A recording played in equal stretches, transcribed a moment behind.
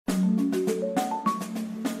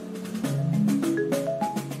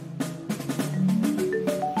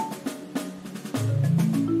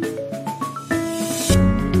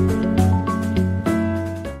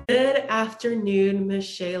afternoon, Miss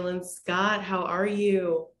Shaylon Scott. How are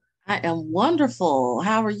you? I am wonderful.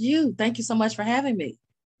 How are you? Thank you so much for having me.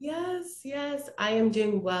 Yes, I am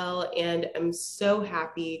doing well, and I'm so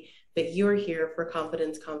happy that you're here for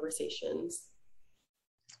Confidence Conversations.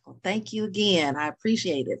 Well, thank you again. I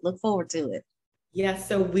appreciate it. Look forward to it. Yes,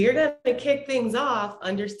 so we're going to kick things off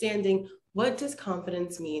understanding what does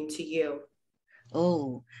confidence mean to you?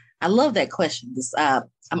 Oh, I love that question.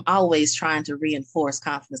 I'm always trying to reinforce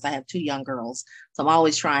confidence. I have two young girls, so I'm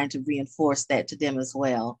always trying to reinforce that to them as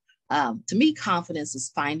well. To me, confidence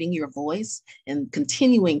is finding your voice and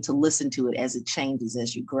continuing to listen to it as it changes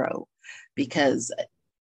as you grow, because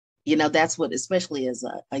that's what, especially as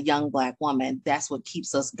a young Black woman, that's what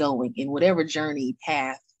keeps us going in whatever journey,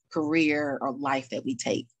 path, career, or life that we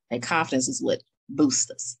take. And confidence is what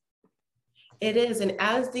boosts us. It is. And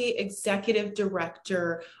as the executive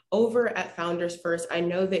director over at Founders First, I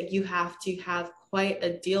know that you have to have quite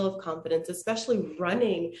a deal of confidence, especially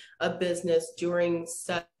running a business during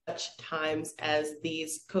such times as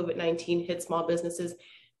these COVID-19 hit small businesses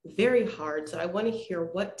very hard. So I want to hear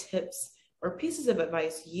what tips or pieces of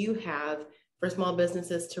advice you have for small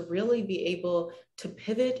businesses to really be able to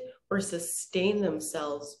pivot or sustain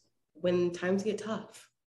themselves when times get tough.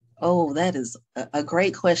 Oh, that is a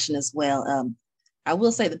great question as well. I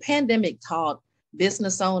will say the pandemic taught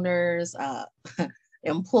business owners,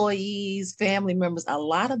 employees, family members a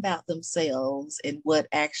lot about themselves and what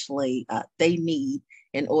actually they need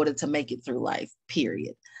in order to make it through life,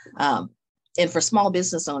 period. Um, and for small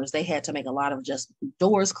business owners, they had to make a lot of just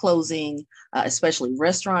doors closing, especially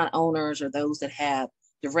restaurant owners or those that have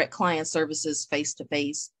direct client services face to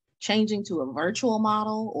face, changing to a virtual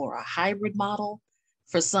model or a hybrid model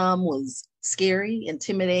for some was scary,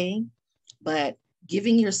 intimidating, but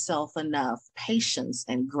giving yourself enough patience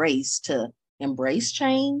and grace to embrace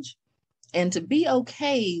change and to be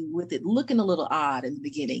okay with it looking a little odd in the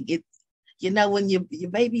beginning. When your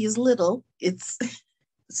baby is little, it's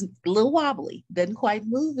a little wobbly, doesn't quite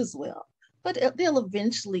move as well, but they'll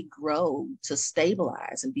eventually grow to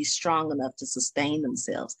stabilize and be strong enough to sustain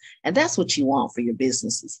themselves. And that's what you want for your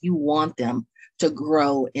businesses. You want them to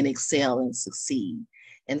grow and excel and succeed.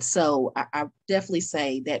 And so I definitely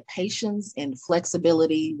say that patience and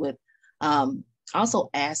flexibility with um, also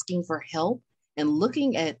asking for help and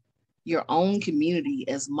looking at your own community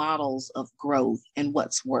as models of growth and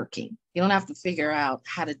what's working. You don't have to figure out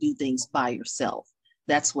how to do things by yourself.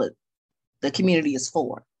 That's what the community is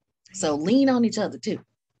for. So lean on each other too.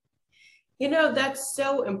 That's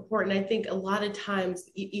so important. I think a lot of times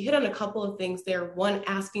you hit on a couple of things there. One,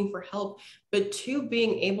 asking for help, but two,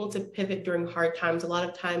 being able to pivot during hard times. A lot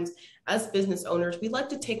of times, as business owners, we like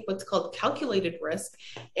to take what's called calculated risk,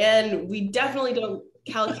 and we definitely don't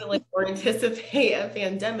calculate or anticipate a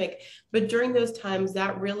pandemic. But during those times,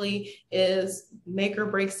 that really is make or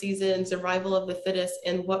break season, survival of the fittest.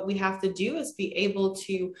 And what we have to do is be able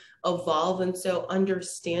to evolve. And so,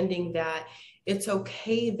 understanding that it's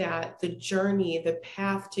okay that the journey, the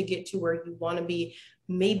path to get to where you want to be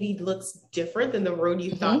maybe looks different than the road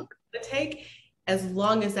you thought Mm-hmm. you were going to take, as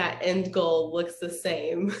long as that end goal looks the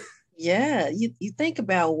same. Yeah, you think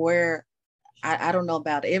about where I don't know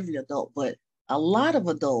about every adult, but a lot of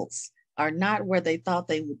adults are not where they thought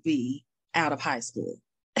they would be out of high school.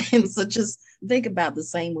 And so just think about the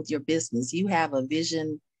same with your business. You have a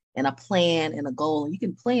vision and a plan and a goal, and you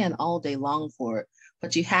can plan all day long for it,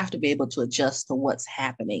 but you have to be able to adjust to what's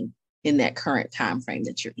happening in that current time frame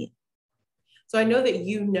that you're in. So I know that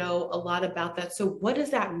you know a lot about that. So what does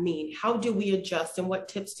that mean? How do we adjust, and what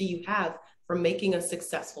tips do you have for making a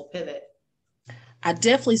successful pivot? I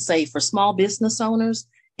definitely say for small business owners,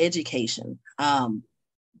 education.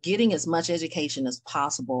 Getting as much education as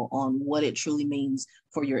possible on what it truly means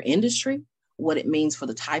for your industry, what it means for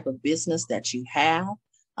the type of business that you have,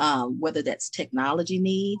 whether that's technology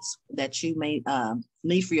needs that you may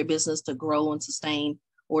need for your business to grow and sustain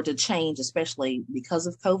or to change, especially because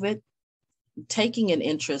of COVID. Taking an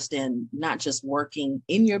interest in not just working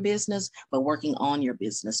in your business, but working on your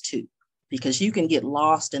business too, because you can get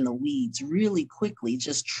lost in the weeds really quickly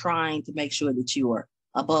just trying to make sure that you are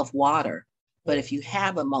above water. But if you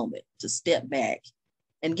have a moment to step back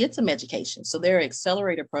and get some education, so there are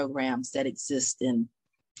accelerator programs that exist in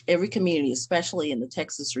every community, especially in the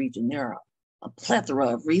Texas region. There are a plethora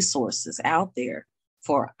of resources out there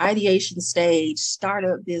for ideation stage,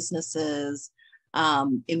 startup businesses,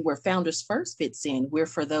 and where Founders First fits in. We're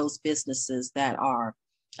for those businesses that are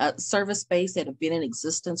service-based that have been in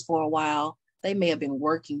existence for a while. They may have been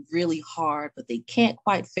working really hard, but they can't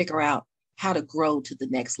quite figure out how to grow to the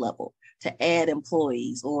next level, to add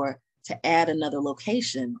employees or to add another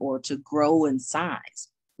location or to grow in size.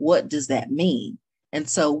 What does that mean? And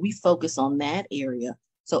so we focus on that area.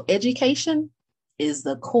 So education is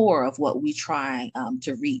the core of what we try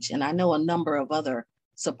to reach. And I know a number of other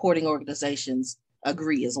supporting organizations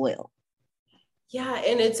agree as well. Yeah,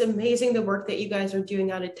 and it's amazing the work that you guys are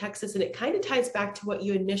doing out in Texas. And it kind of ties back to what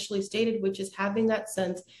you initially stated, which is having that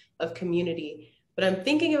sense of community. But I'm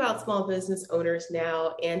thinking about small business owners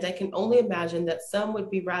now, and I can only imagine that some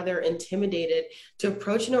would be rather intimidated to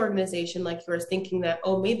approach an organization like yours, thinking that,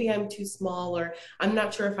 oh, maybe I'm too small or I'm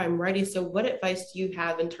not sure if I'm ready. So, what advice do you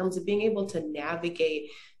have in terms of being able to navigate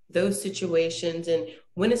those situations? And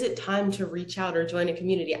when is it time to reach out or join a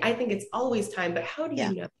community? I think it's always time, but how do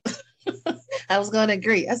Yeah. you know? I was going to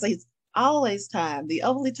agree. I say it's always time. The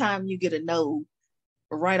only time you get a no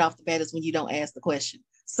right off the bat is when you don't ask the question.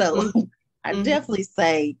 So I Mm-hmm. definitely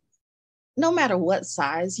say, no matter what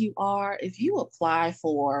size you are, if you apply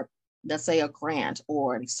for, let's say, a grant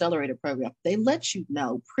or an accelerator program, they let you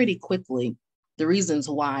know pretty quickly the reasons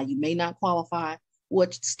why you may not qualify,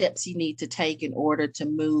 what steps you need to take in order to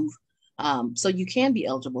move so you can be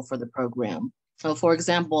eligible for the program. So, for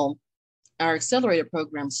example, our accelerator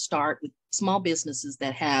programs start with small businesses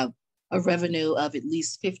that have a revenue of at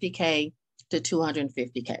least 50K to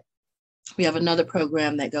 250K. We have another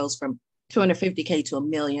program that goes from 250K to a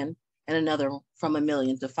million, and another from a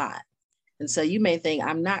million to 5. And so you may think,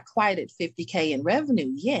 I'm not quite at 50K in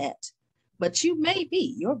revenue yet, but you may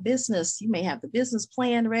be. Your business, you may have the business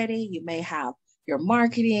plan ready, you may have your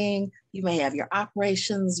marketing, you may have your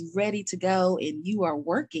operations ready to go, and you are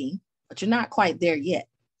working, but you're not quite there yet.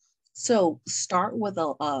 So start with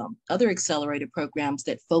other accelerator programs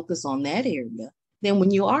that focus on that area. Then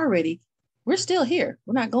when you are ready, we're still here.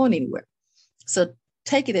 We're not going anywhere. So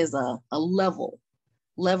take it as a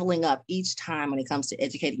leveling up each time when it comes to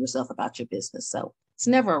educating yourself about your business. So it's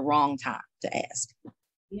never a wrong time to ask.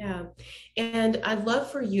 Yeah. And I'd love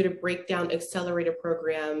for you to break down accelerator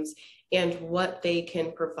programs and what they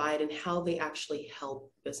can provide and how they actually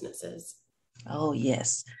help businesses. Oh,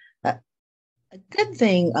 yes. A good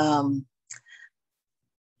thing,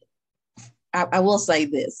 I will say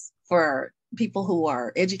this for people who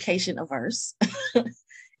are education averse,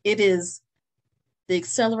 it is the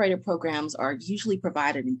accelerator programs are usually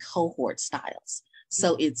provided in cohort styles.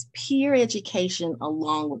 So it's peer education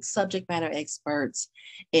along with subject matter experts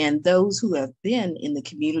and those who have been in the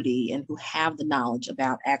community and who have the knowledge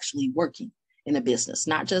about actually working in a business,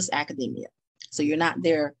 not just academia. So you're not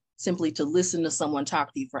there simply to listen to someone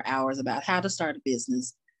talk to you for hours about how to start a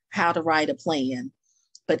business, how to write a plan,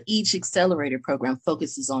 but each accelerator program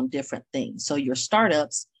focuses on different things. So your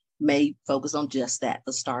startups may focus on just that,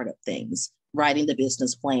 the startup things, writing the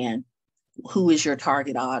business plan, who is your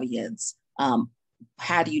target audience,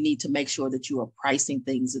 how do you need to make sure that you are pricing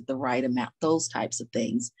things at the right amount, those types of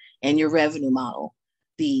things, and your revenue model.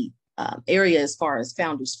 The area as far as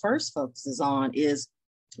Founders First focuses on is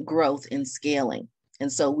growth and scaling.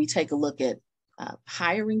 And so we take a look at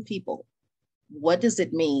hiring people. What does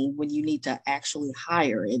it mean when you need to actually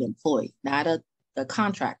hire an employee, not a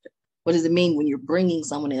contractor? What does it mean when you're bringing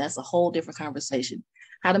someone in? That's a whole different conversation.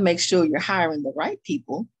 How to make sure you're hiring the right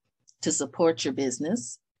people to support your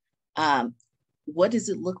business. What does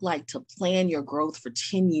it look like to plan your growth for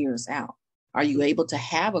 10 years out? Are you able to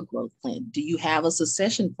have a growth plan? Do you have a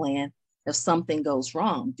succession plan if something goes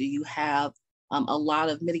wrong? Do you have a lot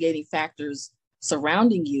of mitigating factors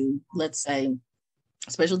surrounding you? Let's say,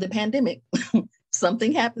 especially the pandemic,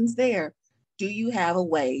 something happens there. Do you have a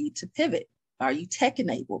way to pivot? Are you tech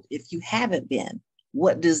enabled? If you haven't been,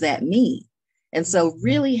 what does that mean? And so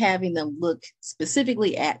really having them look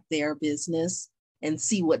specifically at their business and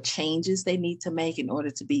see what changes they need to make in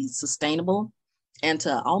order to be sustainable and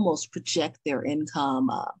to almost project their income,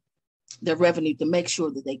 their revenue to make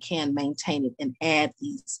sure that they can maintain it and add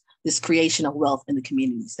this creation of wealth in the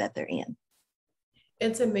communities that they're in.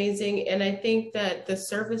 It's amazing. And I think that the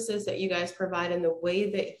services that you guys provide and the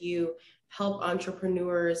way that you help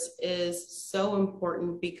entrepreneurs is so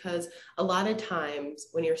important because a lot of times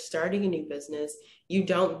when you're starting a new business, you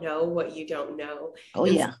don't know what you don't know. Oh,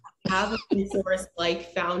 And yeah. so have a resource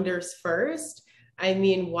like Founders First. I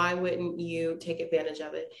mean, why wouldn't you take advantage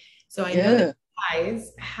of it? So I know that you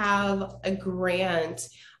guys have a grant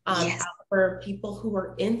Yes. out for people who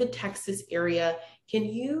are in the Texas area. Can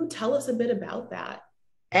you tell us a bit about that?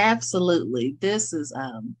 Absolutely. This is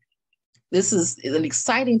an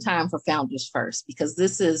exciting time for Founders First because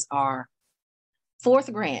this is our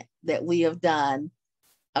fourth grant that we have done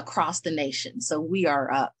across the nation. So we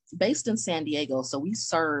are based in San Diego. So we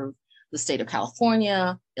serve the state of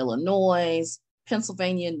California, Illinois,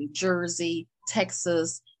 Pennsylvania, New Jersey,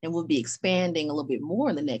 Texas, and we'll be expanding a little bit more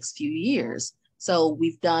in the next few years. So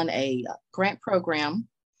we've done a grant program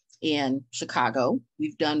in Chicago.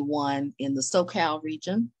 We've done one in the SoCal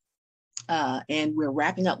region, and we're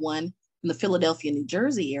wrapping up one in the Philadelphia, New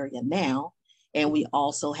Jersey area now. And we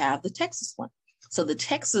also have the Texas one. So the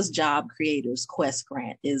Texas Job Creators Quest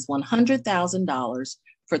Grant is $100,000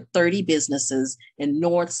 for 30 businesses in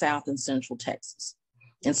North, South, and Central Texas.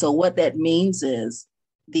 And so what that means is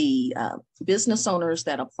the business owners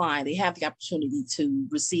that apply, they have the opportunity to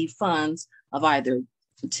receive funds of either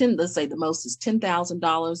 10, let's say the most is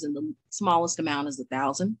 $10,000 and the smallest amount is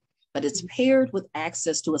 $1,000, but it's paired with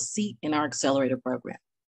access to a seat in our Accelerator program.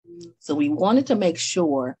 So we wanted to make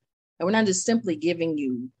sure that we're not just simply giving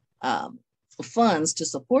you funds to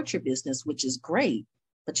support your business, which is great,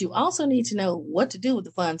 but you also need to know what to do with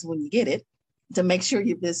the funds when you get it to make sure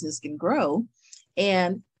your business can grow.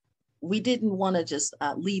 And we didn't want to just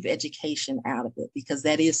leave education out of it, because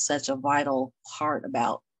that is such a vital part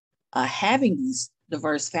about having these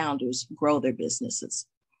diverse founders grow their businesses,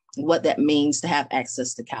 what that means to have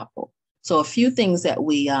access to capital. So a few things that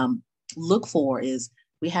we look for is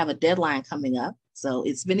we have a deadline coming up. So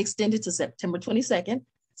it's been extended to September 22nd.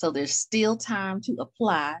 So there's still time to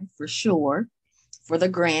apply for sure for the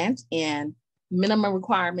grant, and minimum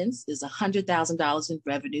requirements is $100,000 in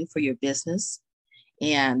revenue for your business.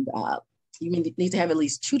 And you need to have at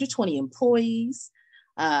least 2 to 20 employees.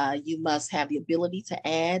 You must have the ability to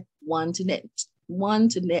add 2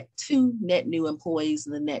 net new employees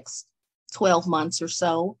in the next 12 months or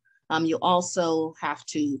so. You also have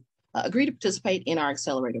to agree to participate in our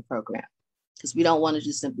Accelerator program, because we don't want to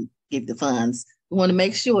just simply give the funds. We want to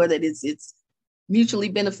make sure that it's mutually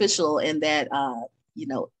beneficial, and that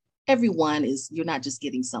everyone you're not just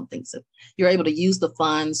getting something. So you're able to use the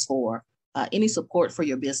funds for any support for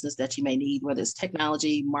your business that you may need, whether it's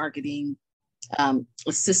technology, marketing,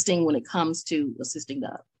 assisting when it comes to assisting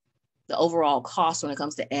the overall cost when it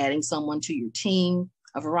comes to adding someone to your team,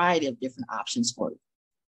 a variety of different options for you.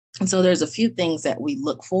 And so there's a few things that we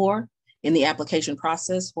look for in the application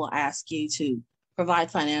process. We'll ask you to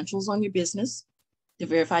provide financials on your business to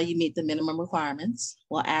verify you meet the minimum requirements.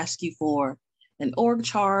 We'll ask you for an org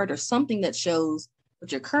chart or something that shows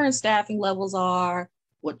what your current staffing levels are,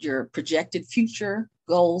 what your projected future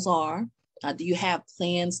goals are. Do you have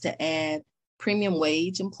plans to add premium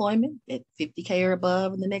wage employment at 50K or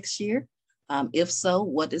above in the next year? If so,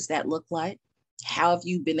 what does that look like? How have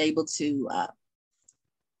you been able to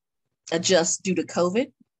adjust due to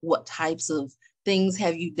COVID? What types of things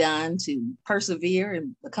have you done to persevere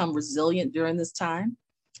and become resilient during this time?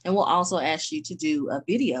 And we'll also ask you to do a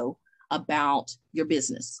video about your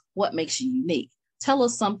business. What makes you unique? Tell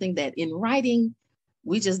us something that in writing,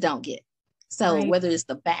 we just don't get. So right. Whether it's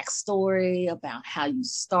the backstory about how you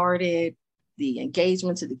started, the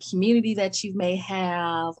engagement to the community that you may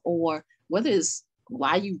have, or whether it's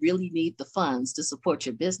why you really need the funds to support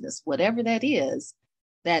your business, whatever that is,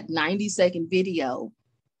 that 90-second video,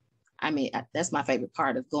 that's my favorite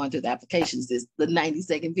part of going through the applications is the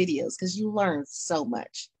 90-second videos, because you learn so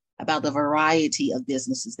much about the variety of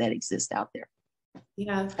businesses that exist out there.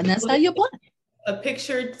 Yeah. And that's how you apply. A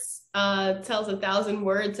picture tells 1,000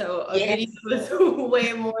 words, so a video is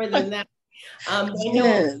way more than that. I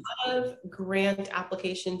know a lot of grant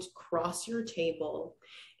applications cross your table,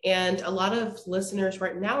 and a lot of listeners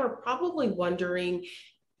right now are probably wondering,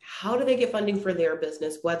 how do they get funding for their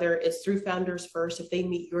business, whether it's through Founders First, if they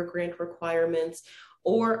meet your grant requirements,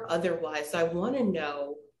 or otherwise. So I want to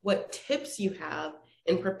know what tips you have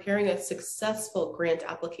in preparing a successful grant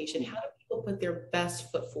application. How do people put their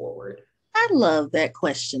best foot forward? I love that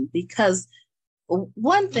question, because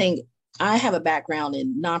one thing, I have a background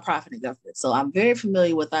in nonprofit and government, so I'm very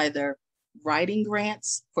familiar with either writing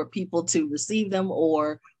grants for people to receive them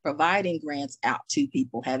or providing grants out to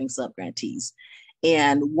people, having subgrantees.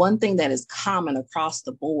 And one thing that is common across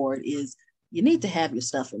the board is you need to have your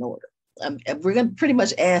stuff in order. We're going to pretty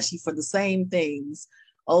much ask you for the same things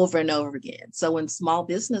over and over again. So in small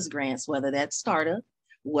business grants, whether that's startup,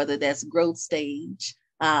 whether that's growth stage,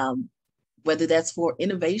 whether that's for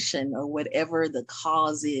innovation or whatever the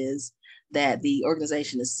cause is that the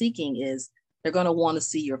organization is seeking, is they're going to want to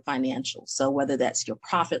see your financials. So whether that's your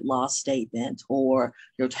profit loss statement or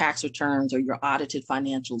your tax returns or your audited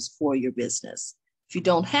financials for your business. If you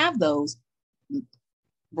don't have those,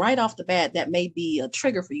 right off the bat, that may be a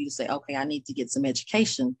trigger for you to say, okay, I need to get some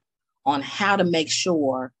education on how to make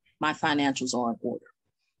sure my financials are in order.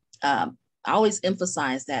 I always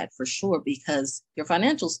emphasize that for sure, because your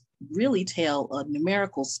financials really tell a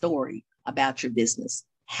numerical story about your business,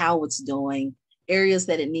 how it's doing, areas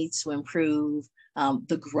that it needs to improve,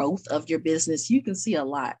 the growth of your business. You can see a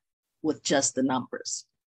lot with just the numbers.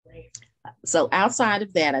 Right. So outside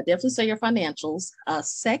of that, I definitely say your financials.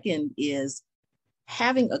 Second is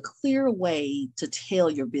having a clear way to tell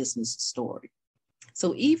your business story.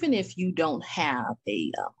 So even if you don't have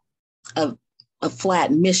a, a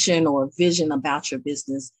flat mission or vision about your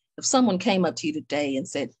business, if someone came up to you today and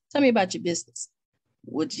said, tell me about your business,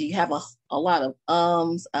 would you have a lot of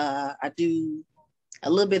I do a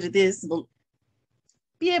little bit of this,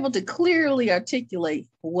 be able to clearly articulate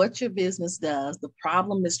what your business does, the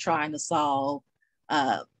problem it's trying to solve,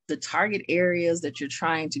 the target areas that you're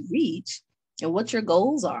trying to reach, and what your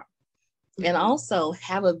goals are. Mm-hmm. And also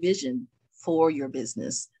have a vision for your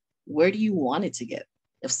business. Where do you want it to get?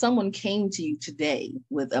 If someone came to you today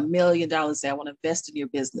with $1 million, say, I want to invest in your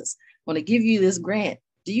business, I want to give you this grant,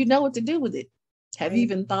 do you know what to do with it? Have you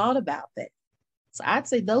even thought about that? So I'd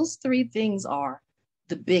say those three things are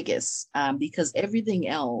the biggest, because everything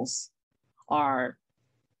else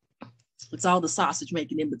it's all the sausage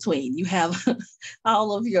making in between. You have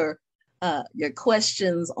all of your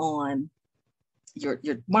questions on your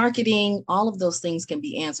marketing. All of those things can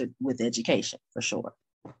be answered with education for sure.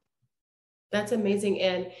 That's amazing.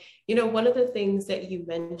 And, one of the things that you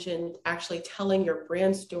mentioned, actually telling your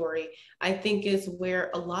brand story, I think is where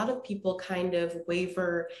a lot of people kind of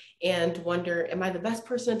waver and wonder, am I the best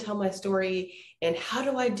person to tell my story? And how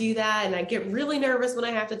do I do that? And I get really nervous when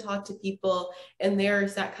I have to talk to people. And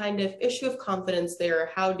there's that kind of issue of confidence there.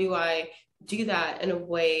 How do I do that in a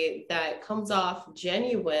way that comes off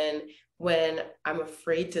genuine when I'm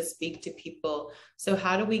afraid to speak to people? So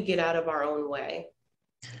how do we get out of our own way?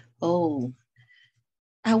 Oh,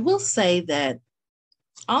 I will say that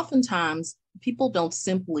oftentimes people don't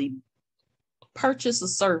simply purchase a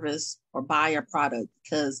service or buy a product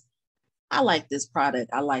because I like this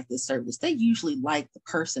product, I like this service. They usually like the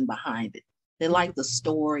person behind it. They like the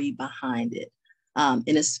story behind it. And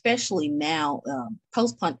especially now,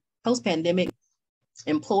 post-pandemic,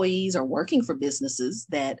 employees are working for businesses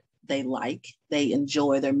that they like, they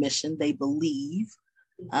enjoy their mission, they believe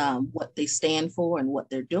what they stand for and what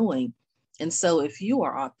they're doing. And so if you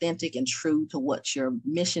are authentic and true to what your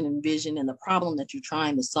mission and vision and the problem that you're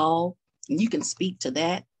trying to solve, and you can speak to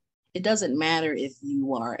that, it doesn't matter if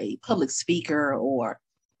you are a public speaker or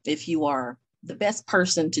if you are the best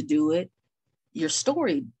person to do it, your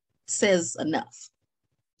story says enough.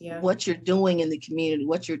 Yeah. What you're doing in the community,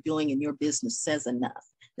 what you're doing in your business says enough,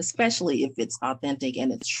 especially if it's authentic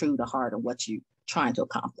and it's true to heart of what you're trying to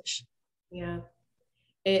accomplish. Yeah.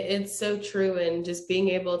 It's so true. And just being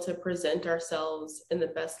able to present ourselves in the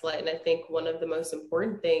best light. And I think one of the most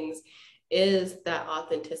important things is that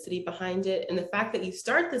authenticity behind it. And the fact that you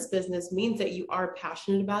start this business means that you are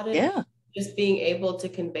passionate about it. Yeah. Just being able to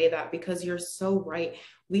convey that, because you're so right.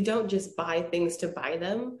 We don't just buy things to buy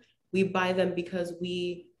them. We buy them because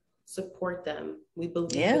we support them. We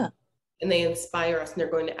believe in them, and they inspire us, and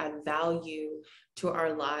they're going to add value to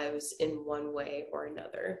our lives in one way or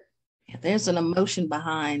another. There's an emotion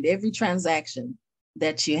behind every transaction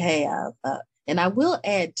that you have. And I will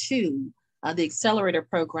add too, the Accelerator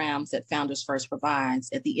programs that Founders First provides.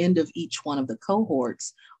 At the end of each one of the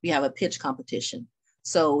cohorts, we have a pitch competition.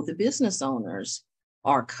 So the business owners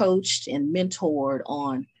are coached and mentored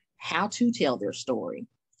on how to tell their story,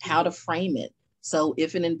 how to frame it. So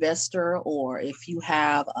if an investor, or if you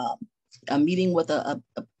have a meeting with a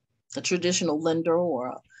traditional lender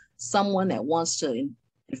or someone that wants to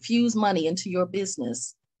infuse money into your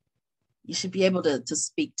business, you should be able to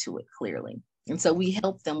speak to it clearly. And so we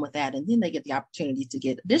help them with that. And then they get the opportunity to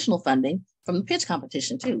get additional funding from the pitch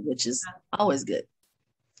competition too, which is always good.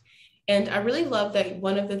 And I really love that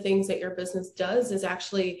one of the things that your business does is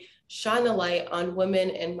actually shine a light on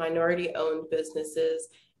women and minority owned businesses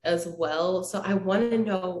as well. So I want to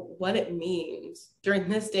know what it means during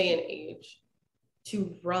this day and age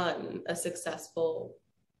to run a successful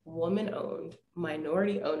woman-owned,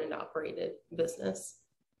 minority-owned and operated business.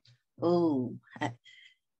 Oh,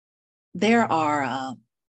 there are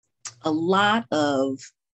a lot of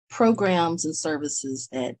programs and services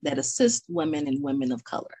that assist women and women of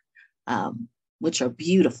color, which are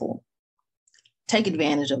beautiful. Take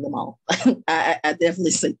advantage of them all. I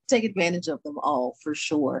definitely say take advantage of them all for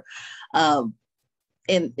sure. And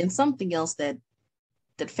something else that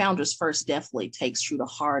Founders First definitely takes true to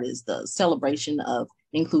heart is the celebration of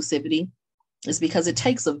inclusivity. Is because it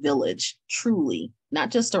takes a village, truly,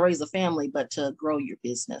 not just to raise a family, but to grow your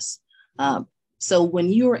business. So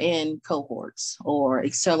when you're in cohorts or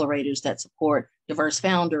accelerators that support diverse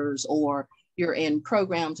founders, or you're in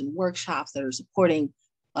programs and workshops that are supporting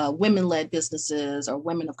women-led businesses or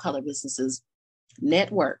women of color businesses,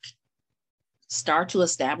 network. Start to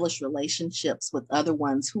establish relationships with other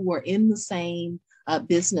ones who are in the same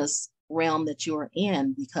business realm that you're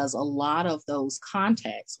in, because a lot of those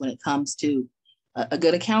contacts, when it comes to a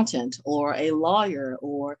good accountant or a lawyer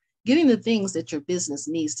or getting the things that your business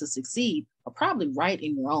needs to succeed, are probably right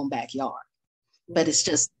in your own backyard. But it's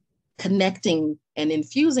just connecting and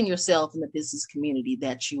infusing yourself in the business community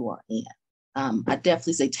that you are in. I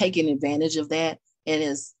definitely say taking advantage of that. And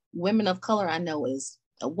as women of color, I know as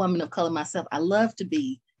a woman of color myself, I love to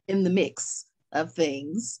be in the mix of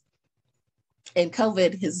things. And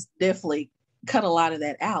COVID has definitely cut a lot of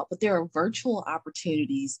that out, but there are virtual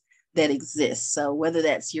opportunities that exist. So whether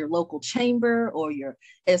that's your local chamber or your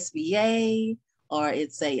SBA, or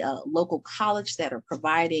it's a local college that are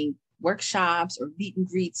providing workshops or meet and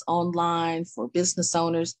greets online for business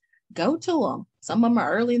owners, go to them. Some of them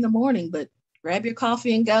are early in the morning, but grab your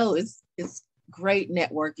coffee and go. It's great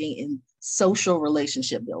networking and social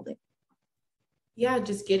relationship building. Yeah,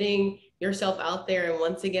 just getting yourself out there. And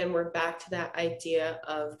once again, we're back to that idea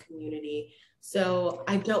of community. So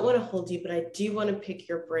I don't want to hold you, but I do want to pick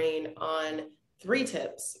your brain on 3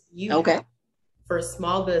 tips you Okay. have for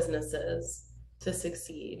small businesses to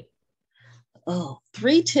succeed. Oh,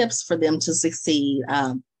 3 tips for them to succeed.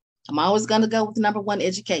 I'm always going to go with number 1,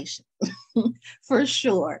 education. For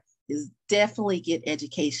sure, is definitely get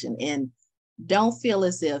education, and don't feel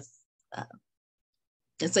as if,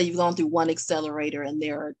 let's say you've gone through one accelerator and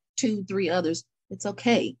there are 2, 3 others. It's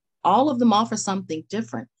okay. All of them offer something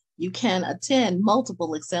different. You can attend multiple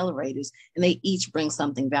accelerators and they each bring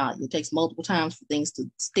something valuable. It takes multiple times for things to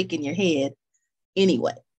stick in your head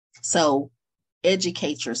anyway. So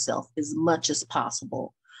educate yourself as much as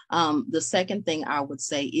possible. The second thing I would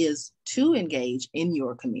say is to engage in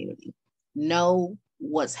your community. Know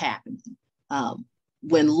what's happening.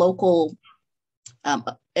 When local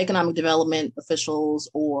economic development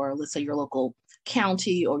officials, or let's say your local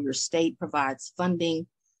county or your state provides funding,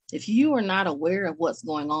 if you are not aware of what's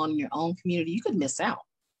going on in your own community, you could miss out.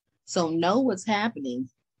 So know what's happening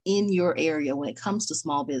in your area when it comes to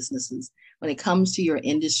small businesses, when it comes to your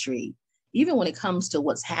industry, even when it comes to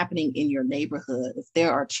what's happening in your neighborhood. If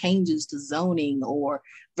there are changes to zoning or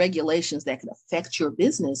regulations that could affect your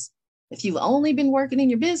business, if you've only been working in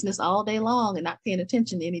your business all day long and not paying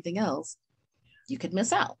attention to anything else, you could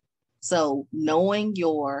miss out. So knowing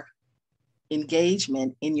your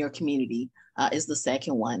engagement in your community is the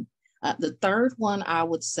second one. The third one I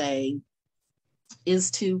would say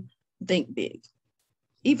is to think big.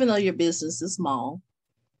 Even though your business is small,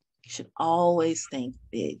 you should always think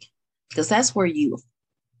big, because that's where you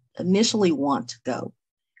initially want to go.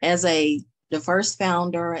 As a diverse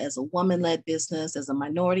founder, as a woman-led business, as a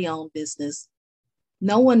minority-owned business,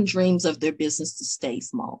 no one dreams of their business to stay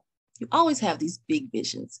small. You always have these big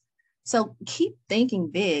visions. So keep thinking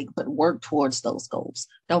big, but work towards those goals.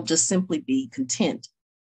 Don't just simply be content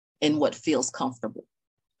in what feels comfortable,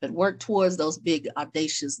 but work towards those big,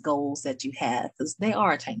 audacious goals that you have, because they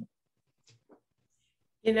are attainable.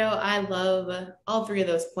 I love all 3 of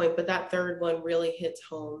those points, but that third one really hits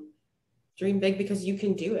home. Dream big, because you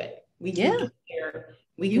can do it. We can Yeah, get there.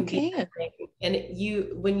 We you can be can. that thing.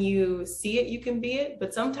 And when you see it, you can be it.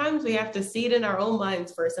 But sometimes we have to see it in our own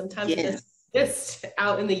minds first. Sometimes it doesn't Yes, exist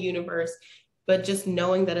out in the universe. But just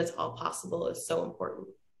knowing that it's all possible is so important.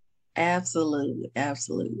 absolutely.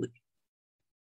 Absolutely.